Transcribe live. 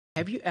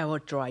Have you ever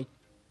tried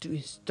to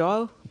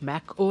install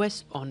Mac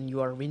OS on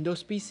your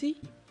Windows PC?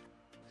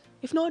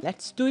 If not,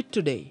 let's do it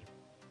today.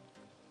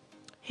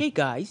 Hey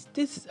guys,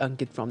 this is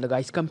Ankit from the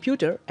Guy's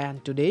Computer,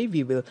 and today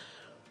we will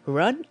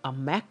run a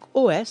Mac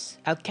OS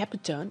El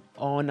Capitan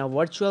on a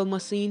virtual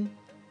machine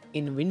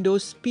in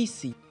Windows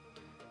PC.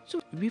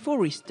 So before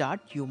we start,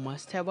 you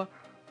must have a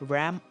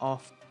RAM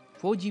of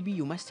 4 GB.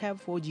 You must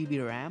have 4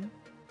 GB RAM.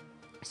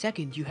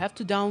 Second, you have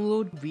to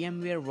download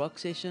VMware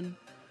Workstation.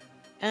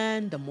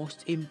 And the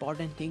most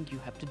important thing, you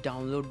have to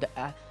download the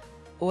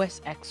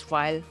OS X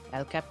file,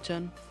 El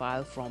Capitan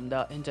file from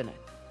the internet.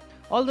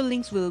 All the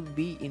links will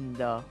be in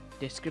the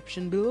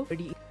description below.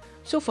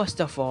 So first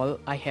of all,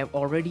 I have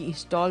already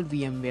installed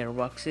VMware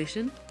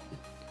Workstation.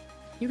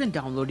 You can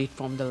download it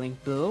from the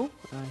link below.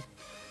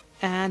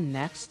 And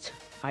next,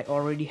 I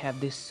already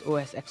have this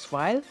OS X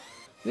file,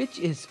 which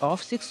is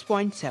of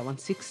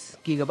 6.76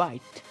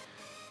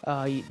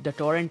 gigabyte. The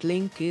torrent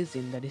link is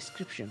in the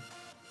description.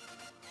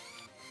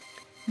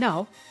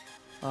 Now,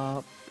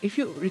 if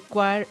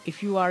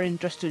you are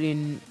interested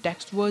in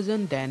text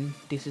version, then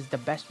this is the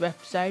best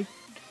website.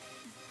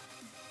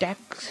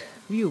 Text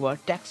viewer.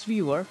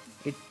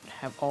 It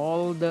have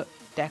all the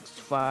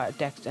text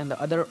and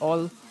the other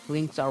all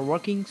links are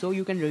working, so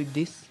you can read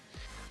this.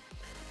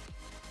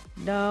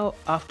 Now,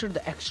 after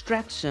the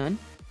extraction,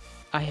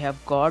 I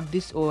have got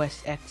this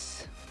OS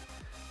X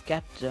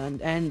Capitan,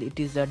 and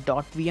it is a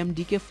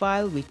 .vmdk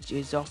file which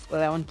is of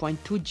 11.2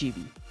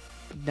 GB.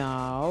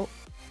 Now,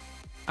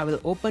 I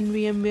will open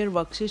VMware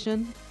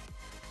Workstation.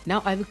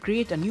 Now I will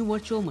create a new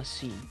virtual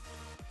machine.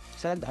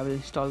 Select I will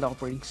install the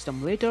operating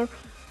system later.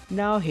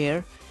 Now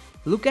here,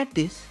 look at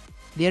this.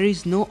 There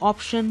is no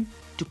option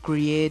to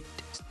create.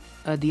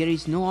 There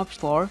is no option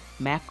for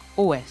Mac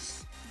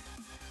OS.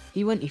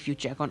 Even if you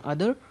check on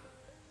other,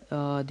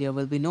 there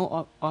will be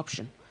no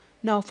option.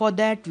 Now for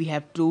that we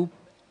have to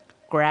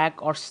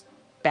crack or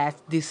patch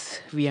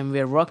this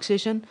VMware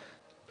Workstation.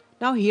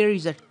 Now here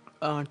is a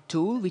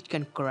tool which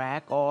can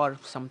crack or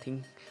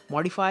something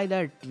modify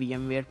that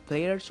VMware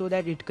player so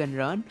that it can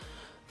run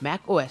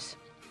Mac OS.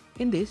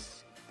 In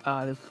this,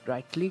 I'll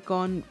right click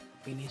on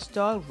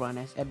install, run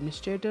as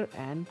administrator,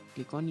 and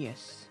click on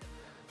yes.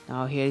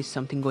 Now here is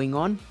something going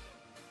on,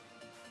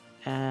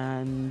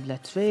 and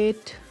let's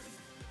wait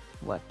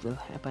what will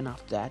happen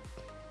after that.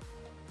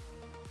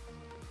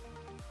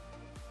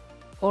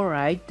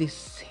 Alright,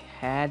 this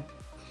had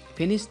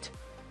finished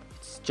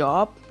its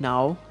job.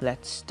 Now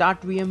let's start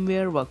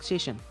VMware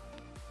Workstation.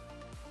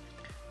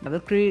 Double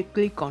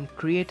click on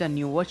create a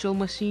new virtual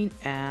machine,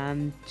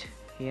 and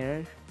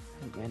here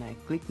when I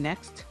click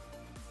next,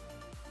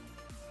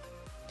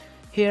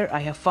 here I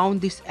have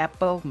found this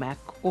Apple Mac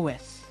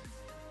OS.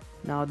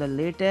 Now the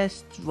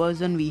latest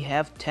version we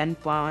have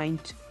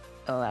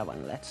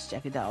 10.11. Let's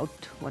check it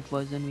out, what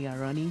version we are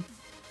running.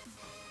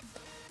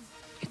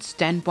 It's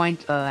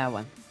 10.11.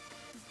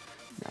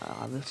 Now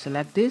I will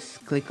select this,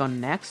 click on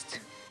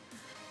next,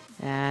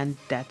 and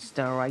that's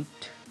the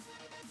right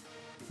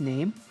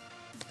name,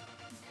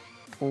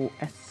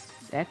 OS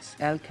X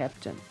El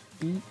Capitan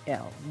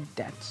EL.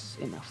 That's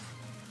enough.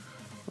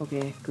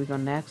 Okay, click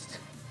on next.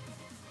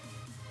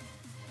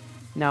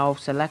 Now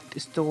select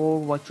store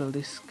virtual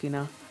disk in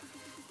a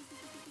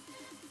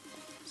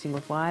single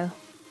file.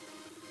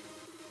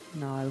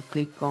 Now I'll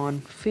click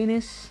on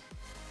finish.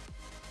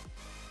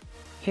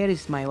 Here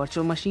is my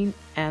virtual machine,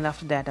 and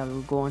after that I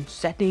will go on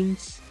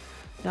settings.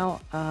 Now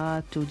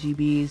 2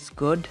 GB is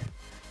good.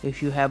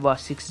 If you have a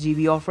 6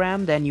 GB of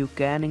RAM, then you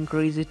can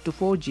increase it to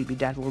 4 GB.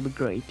 That will be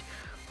great.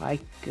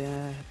 Like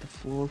the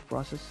 4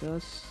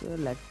 processors,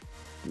 let's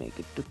make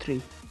it to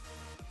 3.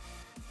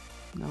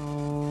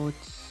 Now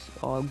it's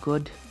all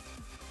good.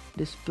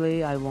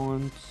 Display, I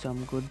want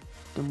some good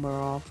number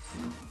of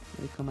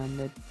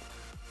recommended.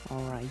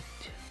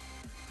 Alright,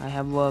 I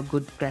have a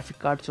good graphic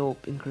card, so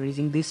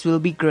increasing this will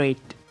be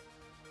great.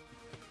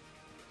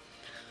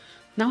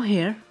 Now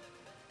here,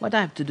 what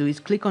I have to do is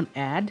click on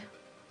add.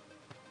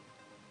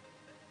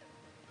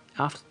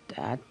 After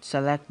that,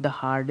 select the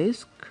hard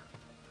disk.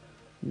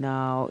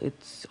 Now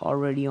it's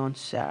already on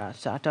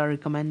SATA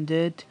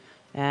recommended,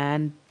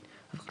 and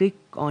click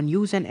on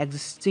use an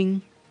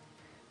existing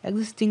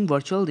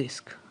virtual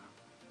disk.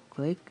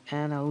 Click,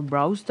 and I will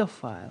browse the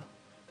file.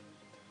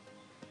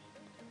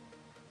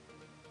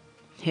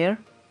 Here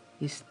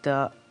is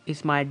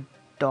my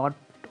dot.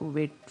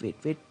 Wait.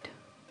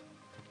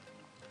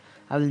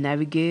 I will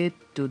navigate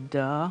to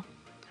the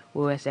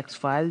OS X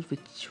file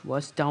which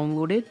was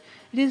downloaded.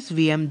 It is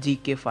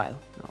vmdk file.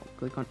 Now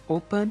click on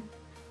open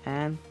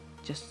and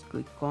just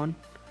click on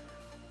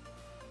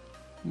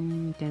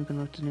can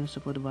convert to new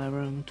support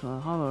environment.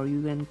 However,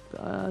 you can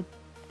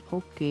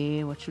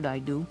okay, what should I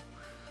do?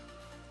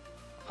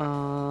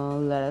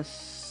 Let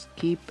us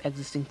keep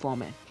existing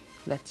format.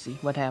 Let's see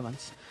what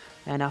happens.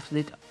 And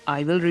after that,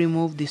 I will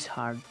remove this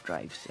hard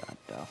drives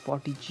at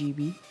 40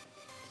 GB.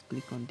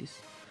 Click on this.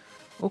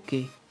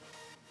 Okay.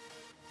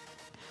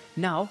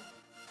 Now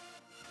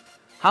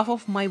half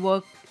of my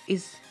work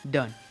is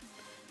done.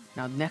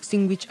 Now the next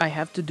thing which I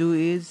have to do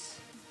is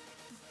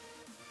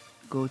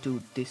go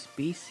to this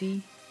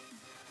PC,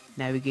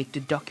 navigate to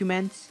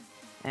documents,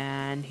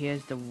 and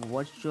here's the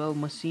virtual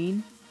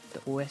machine,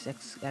 the OS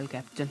X El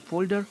Capitan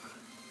folder,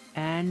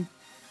 and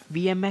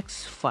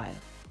vmx file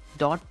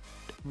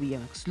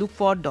 .vmx. Look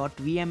for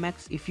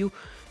 .vmx.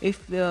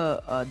 If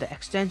the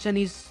extension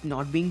is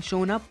not being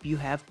shown up, you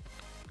have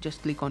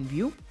just click on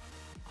view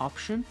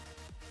option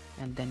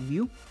and then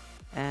view,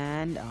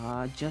 and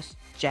just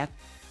check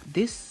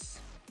this,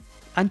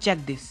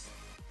 uncheck this,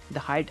 the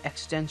hide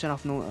extension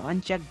of no,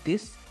 uncheck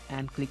this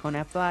and click on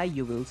apply.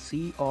 You will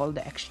see all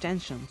the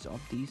extensions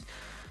of these.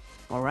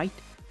 Alright,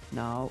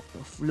 now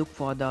look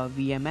for the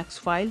vmx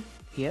file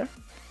here,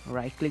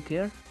 right click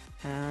here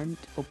and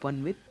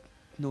open with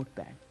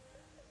notepad.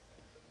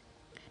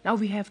 Now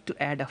we have to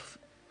add a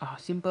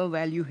simple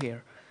value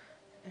here,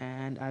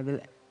 and I will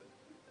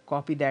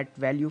copy that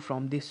value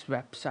from this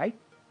website.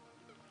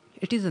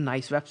 It is a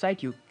nice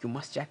website, you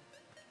must check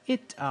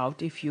it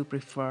out if you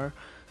prefer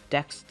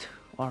text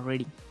or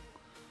reading.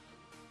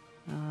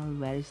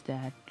 Where is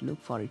that?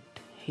 Look for it.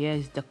 Here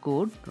is the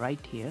code right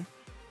here.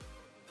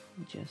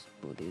 Just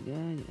put it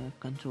there,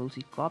 Control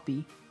C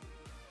copy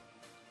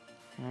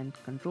and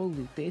Control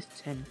V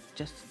paste, and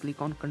just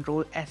click on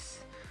Control S.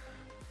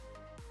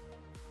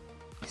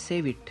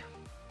 Save it.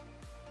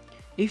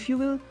 If you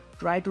will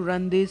try to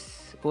run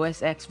this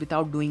OS X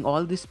without doing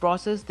all this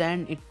process,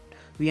 then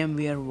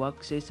VMware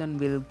workstation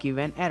will give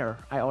an error.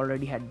 I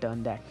already had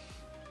done that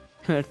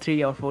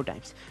 3 or 4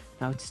 times.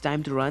 Now it's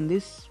time to run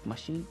this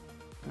machine.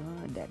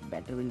 That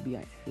battery will be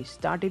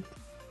restarted.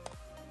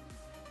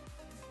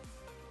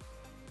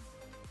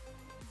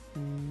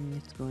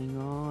 It's going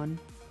on,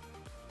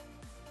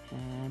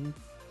 and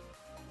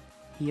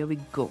here we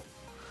go.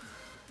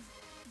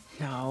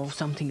 Now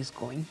something is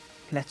going.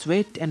 Let's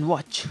wait and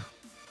watch.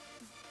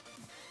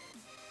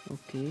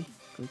 Okay,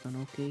 click on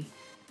OK.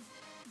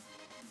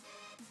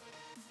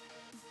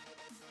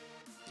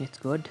 It's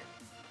good.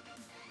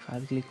 If I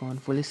click on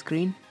full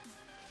screen,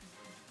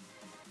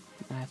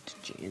 I have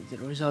to change the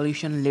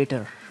resolution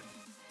later.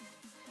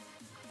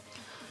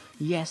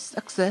 Yes,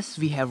 success.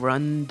 We have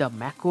run the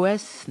Mac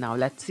OS. Now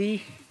let's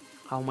see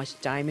how much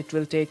time it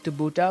will take to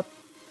boot up.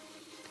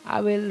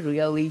 I will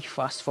really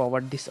fast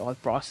forward this all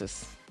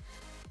process.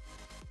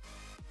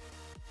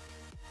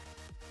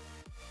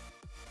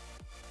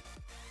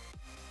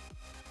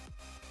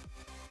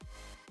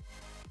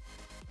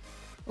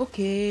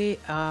 Okay,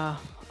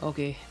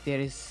 there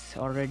is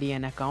already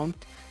an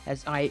account,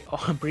 as I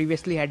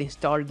previously had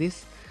installed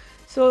this.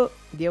 So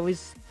there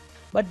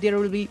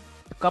will be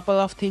a couple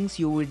of things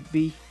you would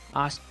be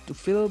asked to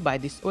fill by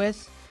this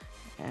OS,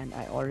 and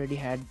I already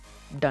had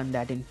done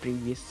that in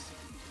previous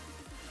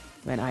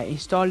when I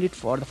installed it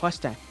for the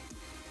first time.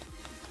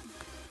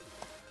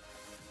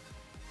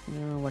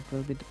 Now what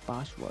will be the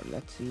password?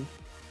 Let's see.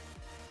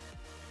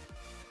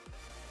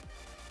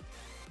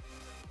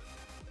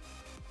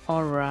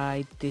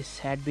 Alright, this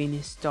had been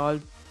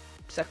installed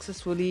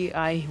successfully.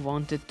 I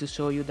wanted to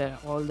show you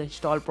all the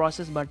install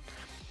process, but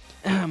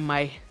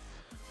my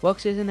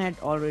workstation had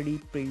already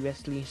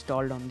previously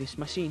installed on this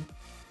machine.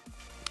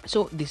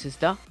 So this is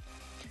the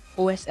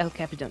OS El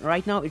Capitan.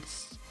 Right now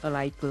it's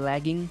like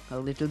lagging a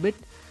little bit,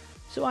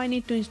 so I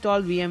need to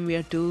install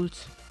VMware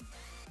tools.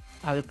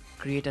 I will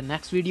create a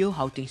next video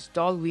how to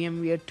install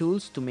VMware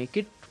tools to make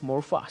it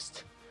more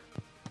fast.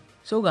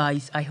 So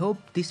guys, I hope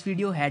this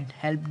video had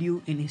helped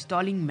you in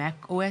installing Mac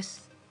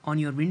OS on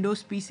your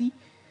Windows PC.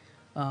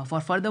 For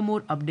further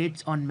more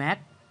updates on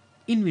Mac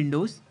in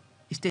Windows,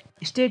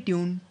 stay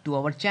tuned to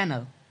our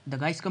channel, The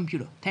Guy's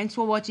Computer. Thanks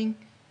for watching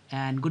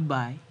and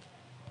goodbye.